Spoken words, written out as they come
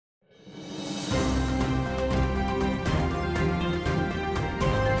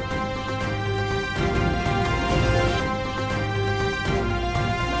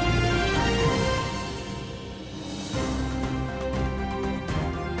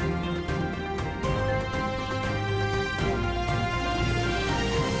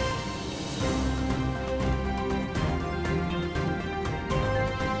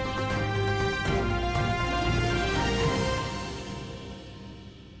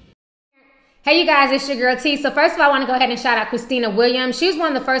Hey you guys, it's your girl T. So first of all, I want to go ahead and shout out Christina Williams. She was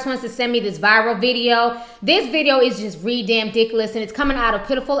one of the first ones to send me this viral video. This video is just damn ridiculous, and it's coming out of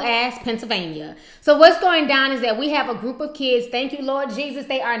Pitiful Pennsylvania. So what's going down is that we have a group of kids. Thank you, Lord Jesus.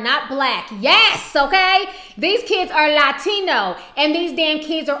 They are not black. Yes, okay? These kids are Latino, and these damn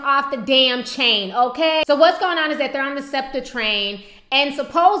kids are off the damn chain, okay? So what's going on is that they're on the SEPTA train, and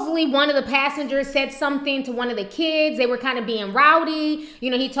supposedly one of the passengers said something to one of the kids. They were kind of being rowdy. You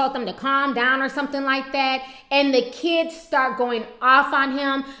know, he told them to calm down or something like that. And the kids start going off on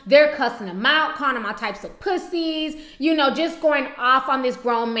him. They're cussing him out, calling him all types of pussies, you know, just going off on this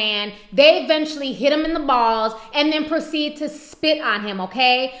grown man. They eventually hit him in the balls and then proceed to spit on him,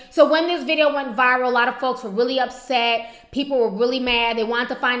 okay? So when this video went viral, a lot of folks were really upset. People were really mad. They wanted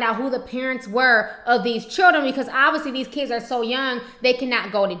to find out who the parents were of these children because obviously these kids are so young, they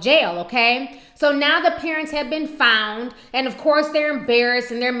cannot go to jail, okay? So now the parents have been found, and of course they're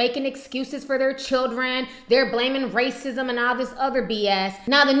embarrassed and they're making excuses for their children. They're blaming racism and all this other BS.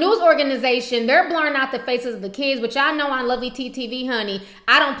 Now the news organization, they're blurring out the faces of the kids, but y'all know on Lovely TTV, honey,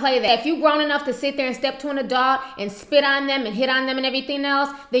 I don't play that. If you're grown enough to sit there and step to an adult and spit on them and hit on them and everything else,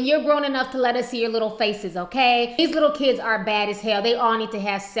 then you're grown enough to let us see your little faces, okay? These little kids are bad as hell. They all need to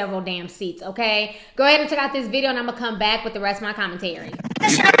have several damn seats, okay? Go ahead and check out this video and I'm gonna come back with the rest of my commentary.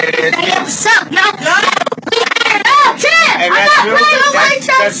 What's up, yo? And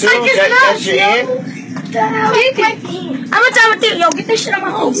that's your hand? I'm gonna tell you, yo, get this shit on my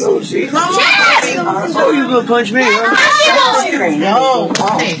home. Oh, you gonna punch me, huh? No.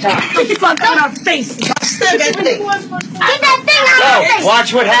 Get the fuck out of our face. Get that thing out of our face.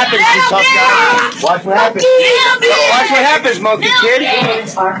 Watch what happens, you tough guy. Watch what happens. Watch what happens, monkey kid.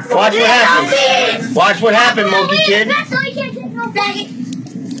 Watch what happens. Watch what happens, monkey kid.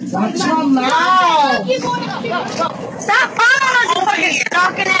 Watch your mouth. Stop following us, you fucking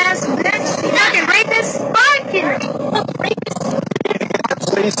stalking ass bitch. You fucking rapist. Fucking rapist.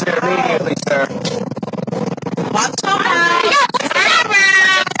 Please, sir, immediately, sir. Watch your mouth.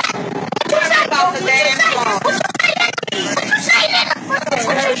 What's about the damn phone? What you say, nigga? What you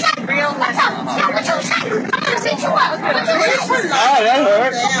say? Real what's up? What you say? I'm gonna beat you up. Oh, that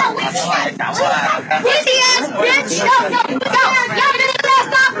hurt. Pussy ass bitch. Yo,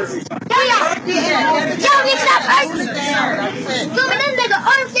 stop fighting. That nigga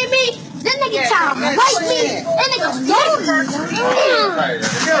urged me. That nigga trying to fight me. That nigga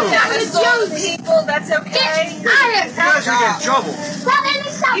young people, that's okay. Get out of here. You guys are in trouble.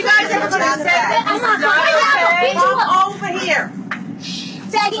 You guys ever gonna say that? I'm not over here.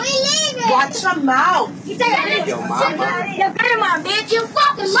 Watch your mouth. You say your grandma, bitch. You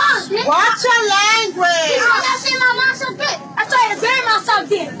fucking mom, bitch. Watch your language. You know that shit my mom so good. I saw your grandma so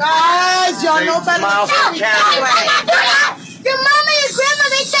good. Guys, y'all know better than your mom and your grandma,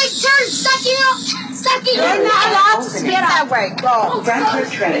 they take turns sucking up. You're not allowed to spit that way. Go.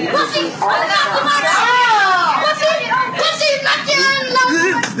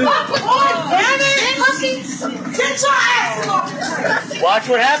 Pussy. Get your ass off. Watch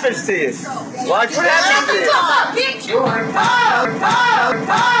what happens to you. Watch what happens to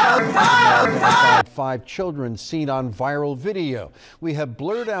you. 5 children seen on viral video. We have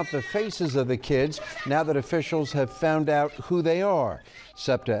blurred out the faces of the kids now that officials have found out who they are.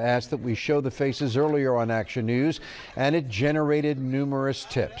 SEPTA asked that we show the faces earlier on Action News, and it generated numerous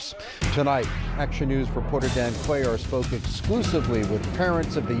tips. Tonight, Action News reporter Dan Cuellar spoke exclusively with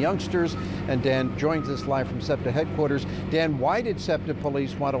parents of the youngsters, and Dan joins us live from SEPTA headquarters. Dan, why did SEPTA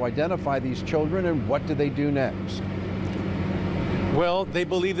police want to identify these children, and what do they do next? Well, they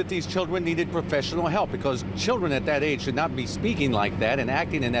believe that these children needed professional help because children at that age should not be speaking like that and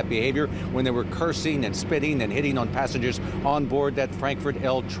acting in that behavior when they were cursing and spitting and hitting on passengers on board that Frankfurt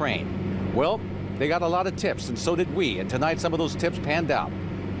L train. Well, they got a lot of tips, and so did we. And tonight, some of those tips panned out.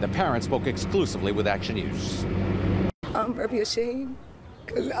 The parents spoke exclusively with Action News. I'm very ashamed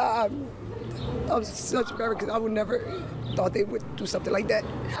because I'm such a parent because I would never thought they would do something like that.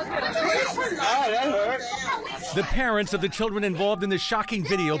 The parents of the children involved in the shocking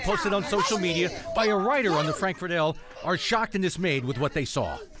video posted on social media by a writer on the Frankfurt L are shocked and dismayed with what they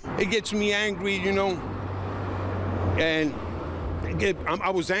saw. It gets me angry, you know, and I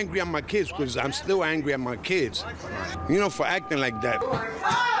was angry at my kids because I'm still angry at my kids, you know, for acting like that.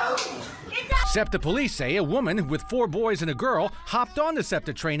 SEPTA police say a woman with 4 boys and a girl hopped on the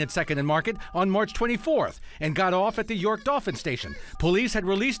SEPTA train at 2nd and Market on March 24th and got off at the York Dolphin Station. Police had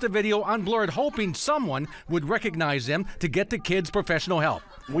released the video unblurred, hoping someone would recognize them to get the kids professional help.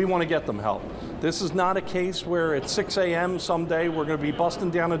 We want to get them help. This is not a case where at 6 a.m. someday we're going to be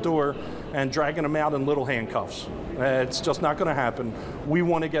busting down a door and dragging them out in little handcuffs. It's just not going to happen. We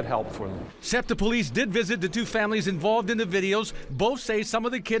want to get help for them. SEPTA police did visit the two families involved in the videos. Both say some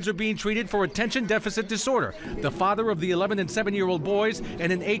of the kids are being treated for attention deficit disorder. The father of the 11 and 7-year-old boys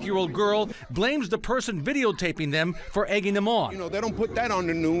and an 8-year-old girl blames the person videotaping them for egging them on. You know, they don't put that on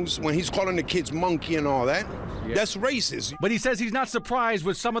the news when he's calling the kids monkey and all that. Yeah. That's racist. But he says he's not surprised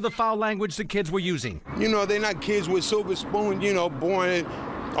with some of the foul language the kids were using. You know, they're not kids with silver spoon, you know, born.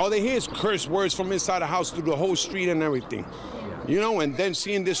 All they hear is curse words from inside the house through the whole street and everything. You know, and then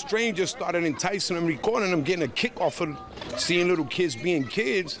seeing this stranger started enticing them, recording them, getting a kick off of seeing little kids being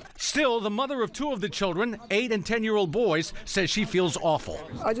kids. Still, the mother of 2 of the children, 8 and 10-year-old boys, says she feels awful.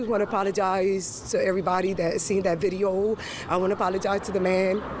 I just want to apologize to everybody that has seen that video. I want to apologize to the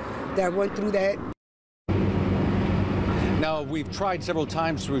man that went through that. Now, we've tried several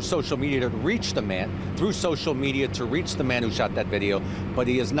times through social media to reach the man, who shot that video, but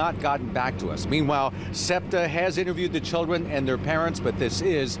he has not gotten back to us. Meanwhile, SEPTA has interviewed the children and their parents, but this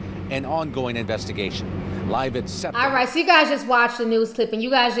is an ongoing investigation. Live at SEPTA. All right, so you guys just watched the news clip and you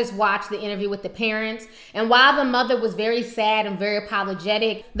guys just watched the interview with the parents. And while the mother was very sad and very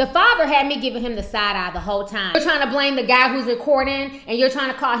apologetic, the father had me giving him the side eye the whole time. You're trying to blame the guy who's recording and you're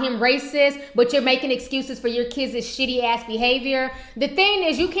trying to call him racist, but you're making excuses for your kids' shitty ass behavior. The thing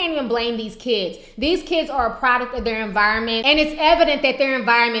is, you can't even blame these kids. These kids are a product of their environment, and it's evident that their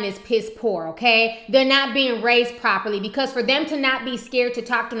environment is piss poor, okay? They're not being raised properly, because for them to not be scared to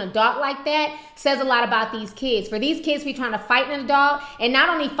talk to an adult like that says a lot about these kids. For these kids to be trying to fight an adult, and not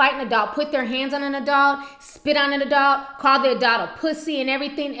only fight an adult, put their hands on an adult, spit on an adult, call the adult a pussy and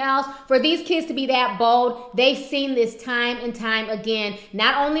everything else. For these kids to be that bold, they've seen this time and time again,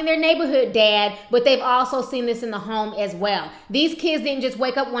 not only in their neighborhood, dad, but they've also seen this in the home as well. These kids didn't just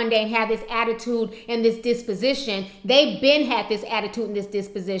wake up one day and have this attitude and this disposition. They've been had this attitude and this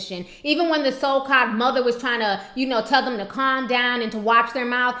disposition. Even when the so-called mother was trying to, you know, tell them to calm down and to watch their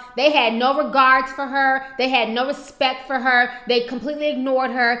mouth, they had no regard for her. They had no respect for her. They completely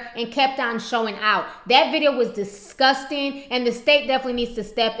ignored her and kept on showing out. That video was disgusting, and the state definitely needs to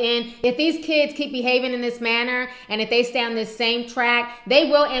step in. If these kids keep behaving in this manner, and if they stay on this same track, they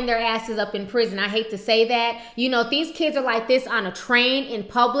will end their asses up in prison. I hate to say that. You know, if these kids are like this on a train in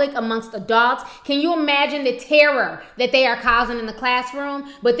public amongst adults, can you imagine the terror that they are causing in the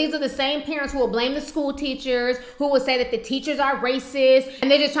classroom? But these are the same parents who will blame the school teachers, who will say that the teachers are racist, and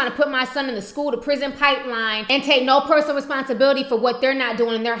they're just trying to put my son in the school to prison pipeline and take no personal responsibility for what they're not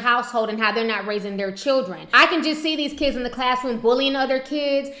doing in their household and how they're not raising their children. I can just see these kids in the classroom bullying other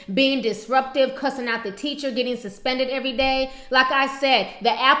kids, being disruptive, cussing out the teacher, getting suspended every day. Like I said,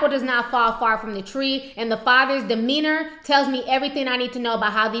 the apple does not fall far from the tree, and the father's demeanor tells me everything I need to know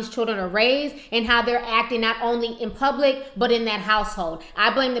about how these children are raised and how they're acting not only in public but in that household.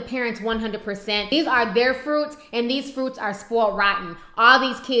 I blame the parents 100%. These are their fruits, and these fruits are spoiled rotten. All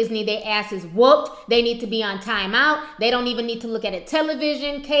these kids need their asses whooped. They need to be on timeout. They don't even need to look at a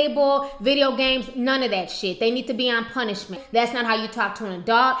television, cable, video games, none of that shit. They need to be on punishment. That's not how you talk to an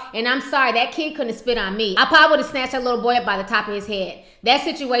adult. And I'm sorry, that kid couldn't spit on me. I probably would have snatched that little boy up by the top of his head. That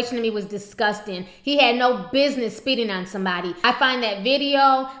situation to me was disgusting. He had no business spitting on somebody. I find that video,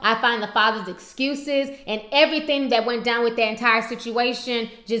 I find the father's excuses, and everything that went down with that entire situation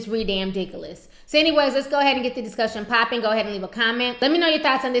just ridiculous. So anyways, let's go ahead and get the discussion popping. Go ahead and leave a comment. Let me know your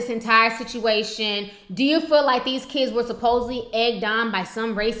thoughts on this entire situation. Do you feel like these kids were supposedly egged on by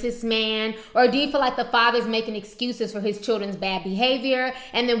some racist man? Or do you feel like the father's making excuses for his children's bad behavior?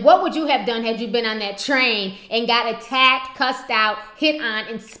 And then what would you have done had you been on that train and got attacked, cussed out, hit on,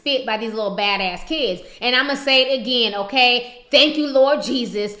 and spit by these little badass kids? And I'm gonna say it again, okay? Thank you, Lord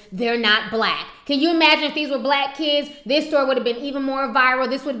Jesus, they're not black. Can you imagine if these were black kids? This story would have been even more viral.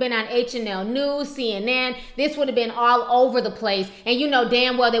 This would have been on H&L News, CNN. This would have been all over the place. And you know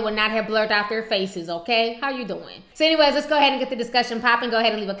damn well they would not have blurred out their faces, okay? How you doing? So anyways, let's go ahead and get the discussion popping. Go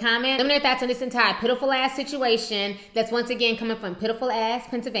ahead and leave a comment. Let me know your thoughts on this entire pitiful ass situation that's once again coming from pitiful ass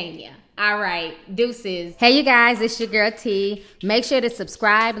Pennsylvania. All right, deuces. Hey you guys, it's your girl T. Make sure to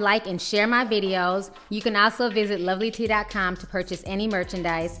subscribe, like, and share my videos. You can also visit lovelyt.com to purchase any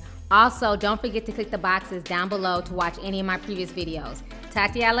merchandise. Also, don't forget to click the boxes down below to watch any of my previous videos.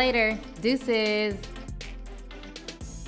 Talk to y'all later. Deuces.